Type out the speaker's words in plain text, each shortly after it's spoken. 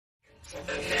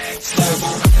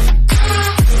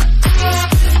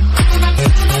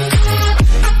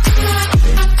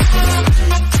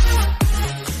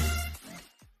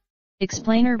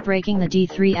Explainer breaking the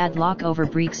D3adlock over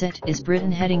Brexit. Is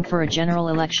Britain heading for a general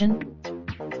election?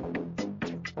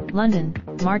 London,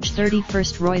 March 31.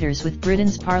 Reuters. With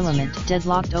Britain's parliament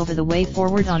deadlocked over the way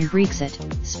forward on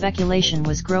Brexit, speculation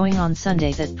was growing on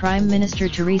Sunday that Prime Minister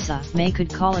Theresa May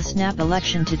could call a snap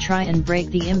election to try and break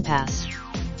the impasse.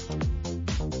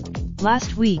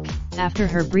 Last week, after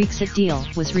her Brexit deal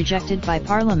was rejected by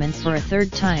Parliament for a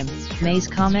third time, May's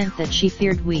comment that she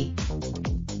feared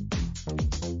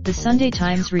The Sunday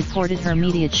Times reported her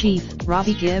media chief,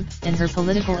 Robbie Gibb, and her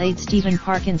political aide Stephen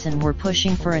Parkinson were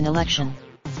pushing for an election.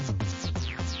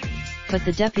 But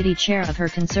the deputy chair of her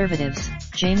Conservatives,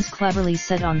 James Cleverly,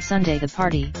 said on Sunday the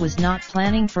party was not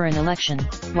planning for an election,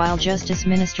 while Justice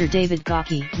Minister David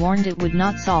Gauke warned it would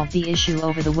not solve the issue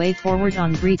over the way forward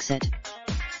on Brexit.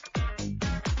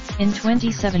 In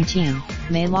 2017,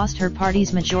 May lost her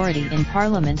party's majority in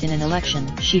Parliament in an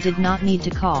election she did not need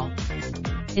to call.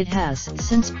 It has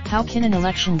since. How can an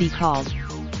election be called?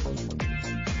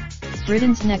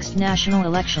 Britain's next national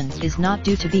election is not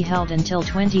due to be held until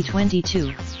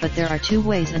 2022, but there are two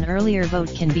ways an earlier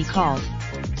vote can be called.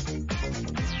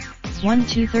 1.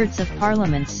 2/3 of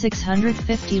Parliament's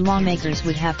 650 lawmakers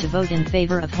would have to vote in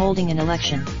favour of holding an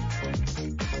election.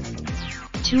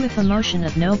 2. If a motion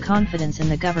of no confidence in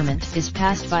the government is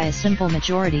passed by a simple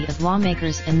majority of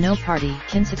lawmakers and no party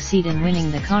can succeed in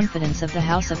winning the confidence of the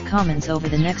House of Commons over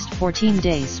the next 14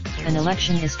 days, an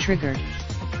election is triggered.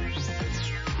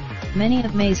 Many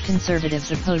of May's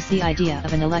Conservatives oppose the idea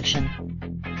of an election.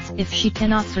 If she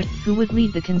cannot, who would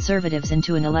lead the Conservatives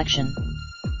into an election?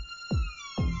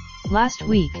 Last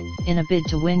week, in a bid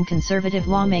to win Conservative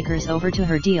lawmakers over to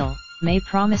her deal, May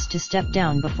promised to step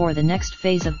down before the next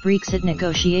phase of Brexit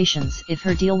negotiations if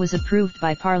her deal was approved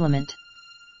by Parliament.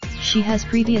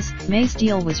 May's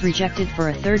deal was rejected for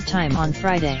a third time on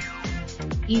Friday.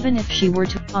 Even if she were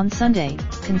to, on Sunday,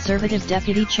 Conservative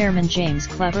Deputy Chairman James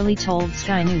Cleverly told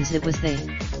Sky News it was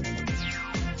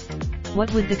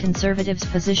What would the Conservatives'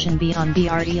 position be on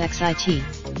Brexit?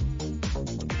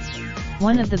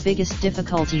 One of the biggest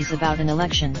difficulties about an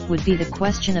election would be the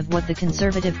question of what the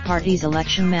Conservative Party's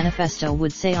election manifesto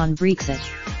would say on Brexit.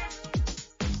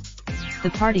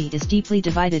 The party is deeply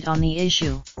divided on the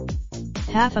issue.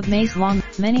 Half of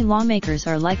many lawmakers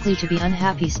are likely to be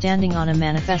unhappy standing on a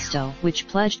manifesto which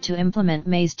pledged to implement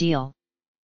May's deal.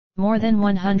 More than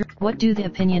 100. What do the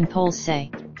opinion polls say?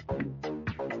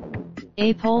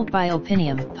 A poll by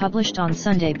Opinium published on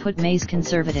Sunday put May's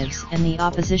Conservatives and the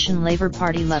opposition Labour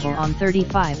Party level on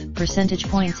 35 percentage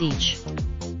points each.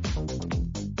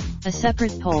 A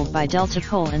separate poll by Delta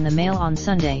Poll in the Mail on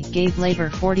Sunday gave Labour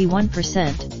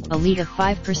 41%, a lead of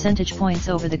 5 percentage points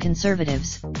over the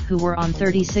Conservatives, who were on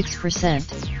 36%.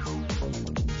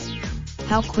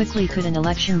 How quickly could an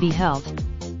election be held?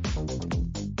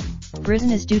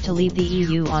 Britain is due to leave the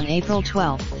EU on April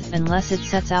 12, unless it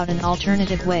sets out an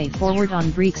alternative way forward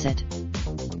on Brexit.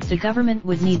 The government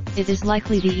would need. It is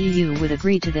likely the EU would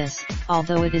agree to this,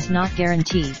 although it is not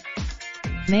guaranteed.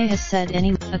 May has said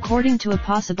according to a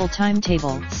possible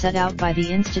timetable set out by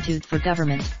the Institute for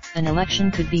Government, an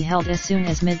election could be held as soon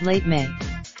as mid-late May.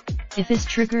 If is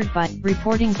triggered by.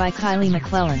 Reporting by Kylie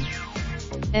McClellan.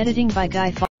 Editing by Guy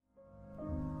Fawkes.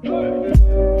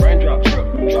 Raindrop,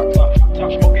 truck top,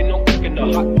 smoking, no cooking the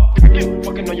hot pot.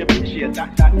 Fucking on your bitch, yeah,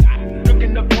 that.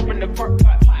 Looking up, open the park,